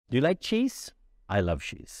Do you like cheese? I love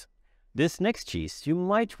cheese. This next cheese, you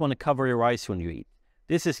might want to cover your eyes when you eat.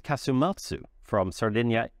 This is Casu Marzu from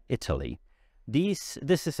Sardinia, Italy. This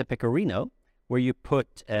is a pecorino where you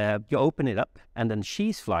open it up and then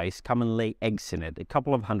cheese flies come and lay eggs in it, a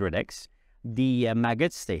couple of hundred eggs. The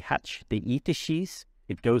maggots, they hatch, they eat the cheese,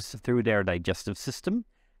 it goes through their digestive system,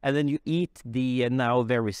 and then you eat the now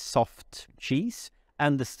very soft cheese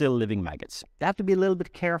and the still living maggots. You have to be a little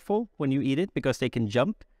bit careful when you eat it because they can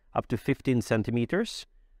jump up to 15 centimeters.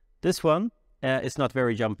 This one is not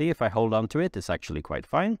very jumpy. If I hold on to it, it's actually quite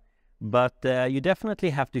fine. But you definitely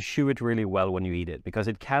have to chew it really well when you eat it because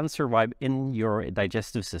it can survive in your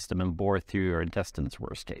digestive system and bore through your intestines,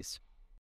 worst case.